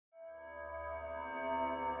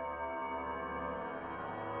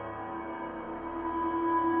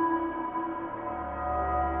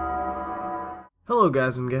Hello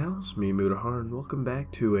guys and gals, me Mudahar, and welcome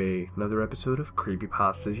back to another episode of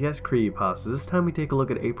Creepypastas. Yes, Creepypastas. This time we take a look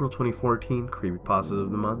at April 2014 Creepypastas of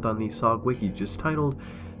the month on the SOG Wiki, just titled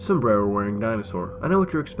Sombrero Wearing Dinosaur. I know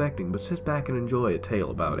what you're expecting, but sit back and enjoy a tale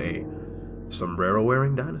about a sombrero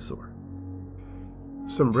wearing dinosaur.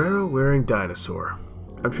 Sombrero wearing dinosaur.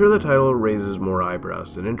 I'm sure the title raises more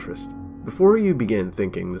eyebrows than interest. Before you begin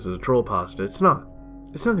thinking this is a troll pasta, it's not.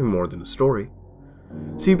 It's nothing more than a story.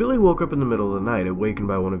 See, Billy woke up in the middle of the night, awakened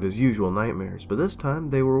by one of his usual nightmares, but this time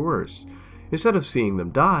they were worse. Instead of seeing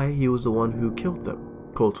them die, he was the one who killed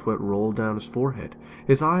them. Cold sweat rolled down his forehead.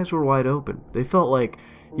 His eyes were wide open. They felt like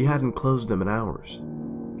he hadn't closed them in hours.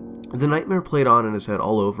 The nightmare played on in his head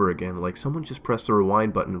all over again, like someone just pressed the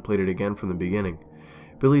rewind button and played it again from the beginning.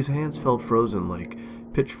 Billy's hands felt frozen like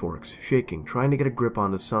pitchforks, shaking, trying to get a grip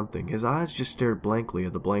onto something. His eyes just stared blankly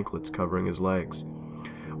at the blankets covering his legs.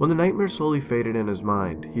 When the nightmare slowly faded in his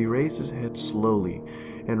mind, he raised his head slowly,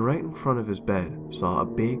 and right in front of his bed saw a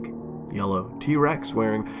big, yellow T-Rex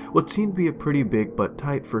wearing what seemed to be a pretty big but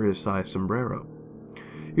tight for his size sombrero.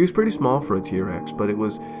 He was pretty small for a T-Rex, but it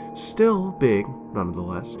was still big,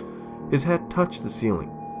 nonetheless. His head touched the ceiling,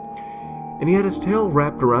 and he had his tail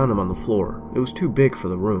wrapped around him on the floor. It was too big for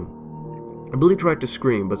the room. Billy tried to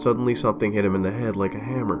scream, but suddenly something hit him in the head like a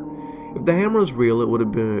hammer. If the hammer was real, it would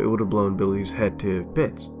have blown Billy's head to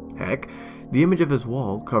bits. Heck, the image of his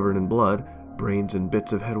wall, covered in blood, brains and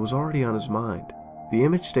bits of head was already on his mind. The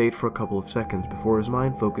image stayed for a couple of seconds before his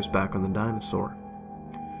mind focused back on the dinosaur.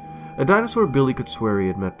 A dinosaur Billy could swear he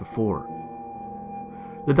had met before.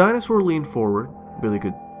 The dinosaur leaned forward. Billy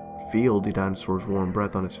could feel the dinosaur's warm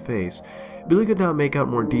breath on his face. Billy could now make out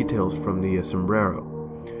more details from the sombrero.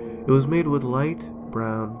 It was made with light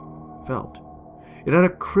brown felt. It had a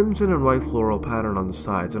crimson and white floral pattern on the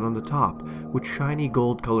sides and on the top, with shiny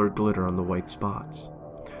gold-colored glitter on the white spots.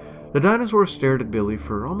 The dinosaur stared at Billy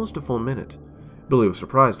for almost a full minute. Billy was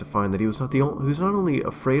surprised to find that he was not only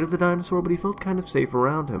afraid of the dinosaur, but he felt kind of safe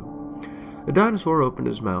around him. The dinosaur opened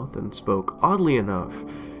his mouth and spoke. Oddly enough,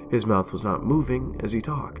 his mouth was not moving as he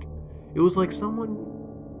talked. It was like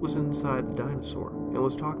someone was inside the dinosaur and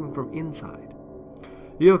was talking from inside.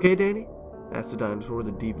 "You okay, Danny?" asked the dinosaur with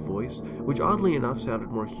a deep voice, which oddly enough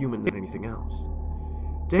sounded more human than anything else.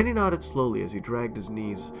 Danny nodded slowly as he dragged his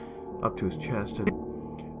knees up to his chest and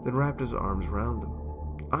then wrapped his arms around them.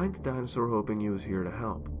 "I'm the dinosaur, hoping you was here to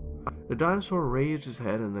help." The dinosaur raised his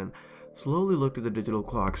head and then slowly looked at the digital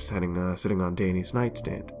clock sitting on Danny's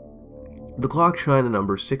nightstand. The clock shined the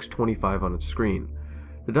number 6:25 on its screen.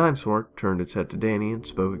 The dinosaur turned its head to Danny and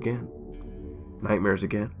spoke again. "Nightmares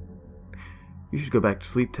again? You should go back to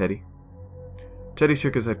sleep, Teddy." Teddy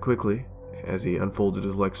shook his head quickly as he unfolded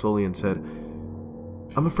his legs slowly and said,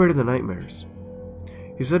 "I'm afraid of the nightmares."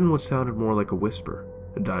 He said in what sounded more like a whisper.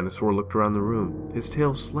 The dinosaur looked around the room. His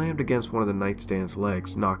tail slammed against one of the nightstand's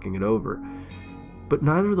legs, knocking it over. But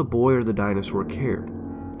neither the boy or the dinosaur cared.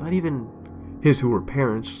 Not even his who were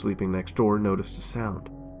parents sleeping next door noticed the sound.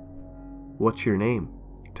 "What's your name?"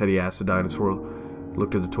 Teddy asked the dinosaur,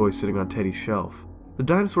 looked at the toy sitting on Teddy's shelf. The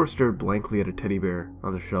dinosaur stared blankly at a teddy bear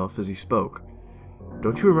on the shelf as he spoke.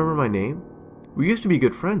 "Don't you remember my name? We used to be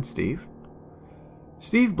good friends, Steve."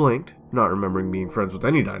 Steve blinked, not remembering being friends with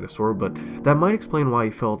any dinosaur, but that might explain why he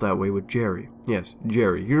felt that way with Jerry. Yes,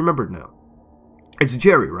 Jerry. He remembered now. "It's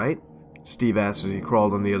Jerry, right?" Steve asked as he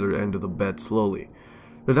crawled on the other end of the bed slowly.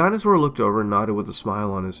 The dinosaur looked over and nodded with a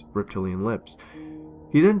smile on his reptilian lips.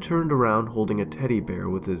 He then turned around holding a teddy bear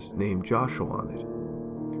with his name Joshua on it.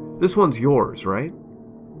 "This one's yours, right?"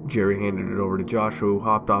 Jerry handed it over to Joshua, who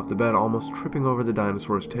hopped off the bed, almost tripping over the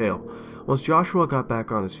dinosaur's tail. Once Joshua got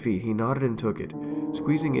back on his feet, he nodded and took it,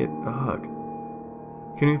 squeezing it a hug.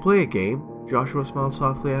 "Can we play a game?" Joshua smiled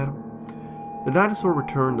softly at him. The dinosaur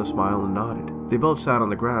returned the smile and nodded. They both sat on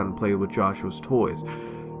the ground and played with Joshua's toys.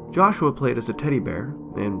 Joshua played as a teddy bear,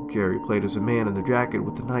 and Jerry played as a man in the jacket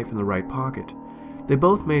with the knife in the right pocket. They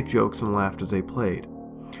both made jokes and laughed as they played.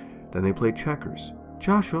 Then they played checkers.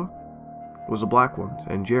 Joshua was the black ones,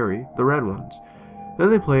 and Jerry the red ones. Then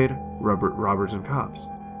they played robbers and cops.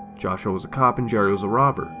 Joshua was a cop and Jerry was a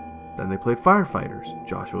robber. Then they played firefighters.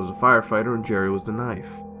 Joshua was a firefighter and Jerry was the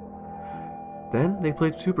knife. Then they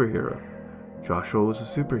played superhero. Joshua was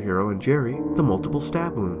a superhero and Jerry the multiple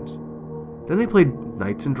stab wounds. Then they played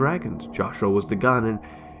knights and dragons. Joshua was the gun and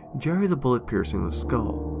Jerry the bullet piercing the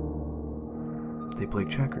skull. They played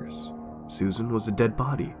checkers. Susan was a dead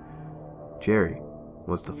body. Jerry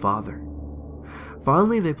was the father.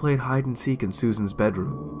 Finally, they played hide-and-seek in Susan's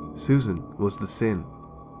bedroom. Susan was the sin.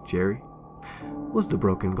 Jerry was the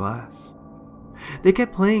broken glass. They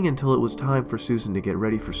kept playing until it was time for Susan to get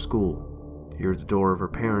ready for school. He heard the door of her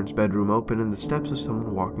parents' bedroom open and the steps of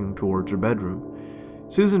someone walking towards her bedroom.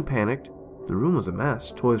 Susan panicked. The room was a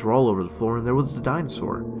mess. Toys were all over the floor, and there was the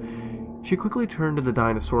dinosaur. She quickly turned to the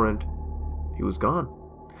dinosaur, and he was gone.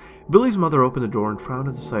 Billy's mother opened the door and frowned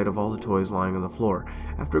at the sight of all the toys lying on the floor.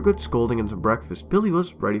 After a good scolding and some breakfast, Billy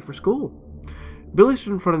was ready for school. Billy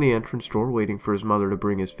stood in front of the entrance door, waiting for his mother to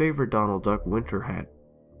bring his favorite Donald Duck winter hat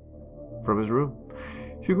from his room.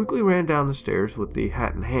 She quickly ran down the stairs with the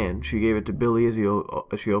hat in hand. She gave it to Billy as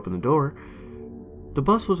she opened the door. The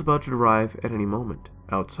bus was about to arrive at any moment.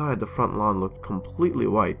 Outside, the front lawn looked completely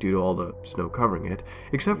white due to all the snow covering it,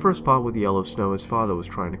 except for a spot with yellow snow his father was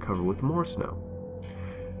trying to cover with more snow.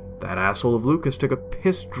 "That asshole of Lucas took a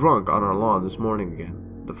piss drunk on our lawn this morning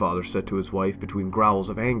again," the father said to his wife between growls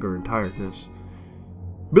of anger and tiredness.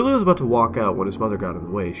 Billy was about to walk out when his mother got in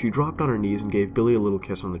the way. She dropped on her knees and gave Billy a little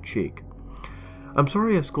kiss on the cheek. "I'm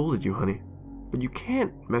sorry I scolded you, honey, but you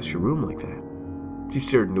can't mess your room like that." She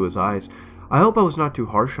stared into his eyes. "I hope I was not too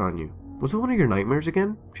harsh on you. Was it one of your nightmares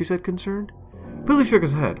again?" she said, concerned. Billy shook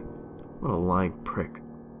his head. What a lying prick.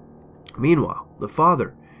 Meanwhile, the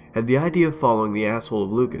father had the idea of following the asshole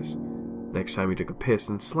of Lucas. Next time he took a piss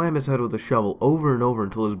and slammed his head with a shovel over and over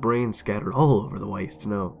until his brains scattered all over the white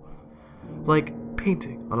snow. Like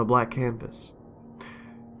painting on a black canvas.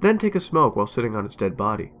 Then take a smoke while sitting on his dead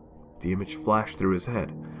body. The image flashed through his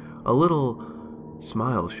head. A little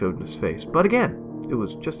smile showed in his face, but again, it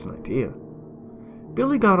was just an idea.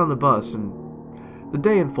 Billy got on the bus, and the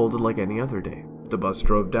day unfolded like any other day. The bus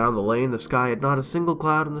drove down the lane. The sky had not a single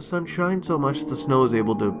cloud, and the sun shined so much that the snow was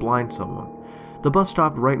able to blind someone. The bus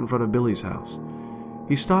stopped right in front of Billy's house.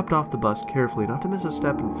 He stopped off the bus carefully, not to miss a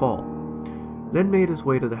step and fall, then made his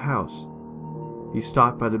way to the house. He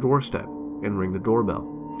stopped by the doorstep and rang the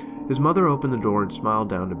doorbell. His mother opened the door and smiled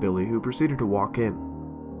down to Billy, who proceeded to walk in.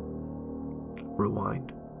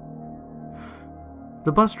 Rewind.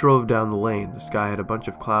 The bus drove down the lane. The sky had a bunch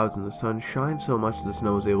of clouds and the sun shined so much that the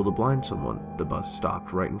snow was able to blind someone. The bus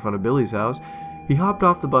stopped right in front of Billy's house. He hopped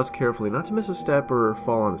off the bus carefully, not to miss a step or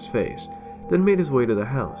fall on his face, then made his way to the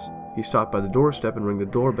house. He stopped by the doorstep and rang the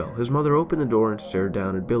doorbell. His mother opened the door and stared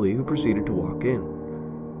down at Billy, who proceeded to walk in.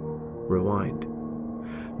 Rewind.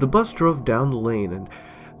 The bus drove down the lane, and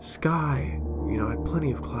the sky, had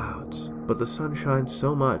plenty of clouds, but the sun shined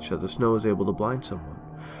so much that the snow was able to blind someone.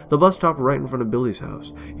 The bus stopped right in front of Billy's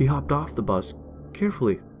house. He hopped off the bus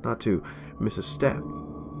carefully, not to miss a step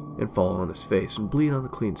and fall on his face and bleed on the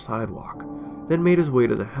clean sidewalk, then made his way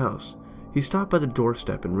to the house. He stopped by the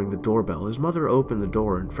doorstep and rang the doorbell. His mother opened the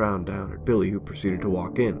door and frowned down at Billy, who proceeded to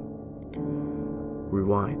walk in.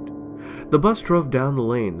 Rewind. The bus drove down the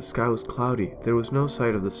lane. The sky was cloudy. There was no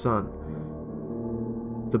sight of the sun.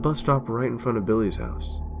 The bus stopped right in front of Billy's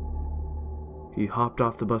house. He hopped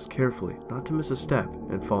off the bus carefully, not to miss a step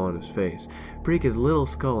and fall on his face, break his little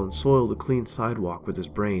skull and soil the clean sidewalk with his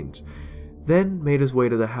brains, then made his way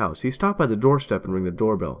to the house. He stopped by the doorstep and rang the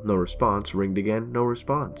doorbell. No response. Ringed again. No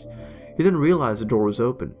response. He then realized the door was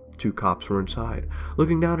open. 2 cops were inside,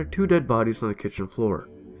 looking down at 2 dead bodies on the kitchen floor.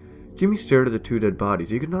 Jimmy stared at the 2 dead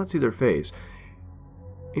bodies. He could not see their face,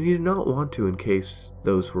 and he did not want to in case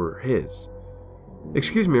those were his.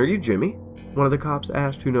 "Excuse me, are you Jimmy?" one of the cops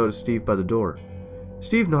asked, who noticed Steve by the door.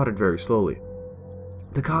 Steve nodded very slowly.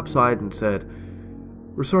 The cop sighed and said,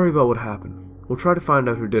 "We're sorry about what happened. We'll try to find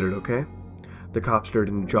out who did it, okay?" The cop stared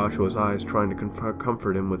into Joshua's eyes, trying to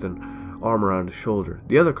comfort him with an arm around his shoulder.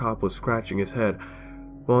 The other cop was scratching his head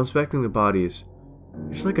while inspecting the bodies.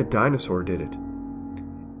 "It's like a dinosaur did it."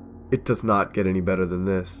 "It does not get any better than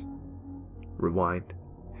this." Rewind.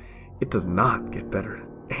 "It does not get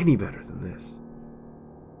any better than this."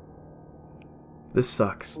 This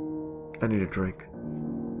sucks. I need a drink.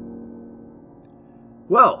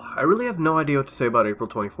 Well, I really have no idea what to say about April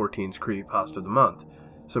 2014's Creepypasta of the Month,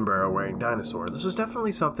 Sombrero wearing Dinosaur. This was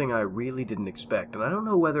definitely something I really didn't expect, and I don't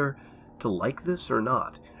know whether to like this or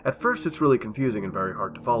not. At first, it's really confusing and very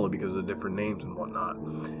hard to follow because of the different names and whatnot,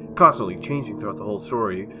 constantly changing throughout the whole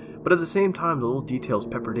story, but at the same time, the little details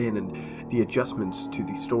peppered in and the adjustments to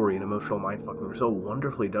the story and emotional mindfucking were so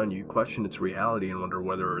wonderfully done you question its reality and wonder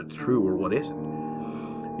whether it's true or what isn't.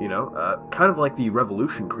 Kind of like the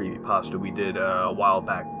Revolution creepypasta we did a while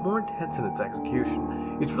back, more intense in its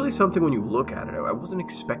execution. It's really something when you look at it. I wasn't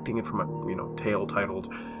expecting it from a tale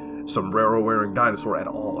titled Sombrero wearing Dinosaur at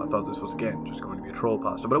all. I thought this was, again, just going to be a troll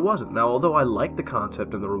pasta, but it wasn't. Now, although I liked the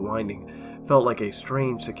concept and the rewinding felt like a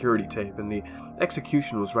strange security tape and the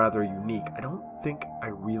execution was rather unique, I don't think I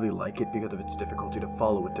really like it because of its difficulty to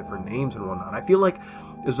follow with different names and whatnot. I feel like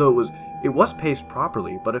as though it was paced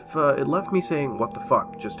properly, but if it left me saying what the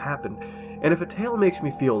fuck just happened, And if a tale makes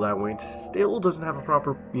me feel that way and still doesn't have a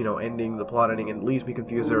proper, ending, the plot ending, and leaves me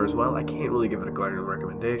confused there as well, I can't really give it a glaring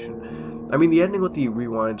recommendation. I mean, the ending with the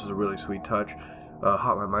rewinds was a really sweet touch.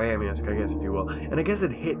 Hotline Miami-esque, I guess, if you will. And I guess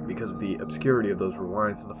it hit because of the obscurity of those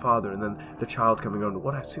rewinds and the father, and then the child coming on to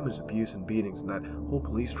what I assume is abuse and beatings and that whole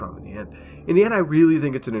police drama in the end. In the end, I really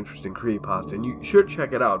think it's an interesting creepypasta, and you should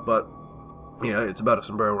check it out, but, it's about a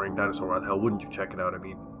sombrero wearing dinosaur. Why the hell wouldn't you check it out? I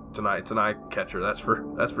mean, it's an eye catcher, that's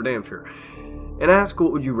for damn sure. And ask,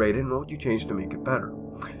 what would you rate it, and what would you change to make it better?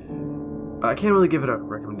 I can't really give it a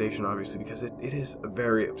recommendation, obviously, because it is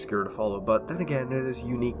very obscure to follow, but then again, it is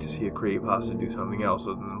unique to see a creepypasta do something else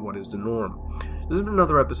other than what is the norm. This has been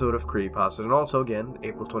another episode of Creepypastas, and also, again,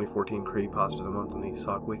 April 2014 Creepypasta of the month on the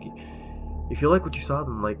SOG Wiki. If you like what you saw,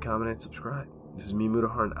 then like, comment, and subscribe. This is me,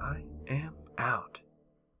 Mudaharn. I am out.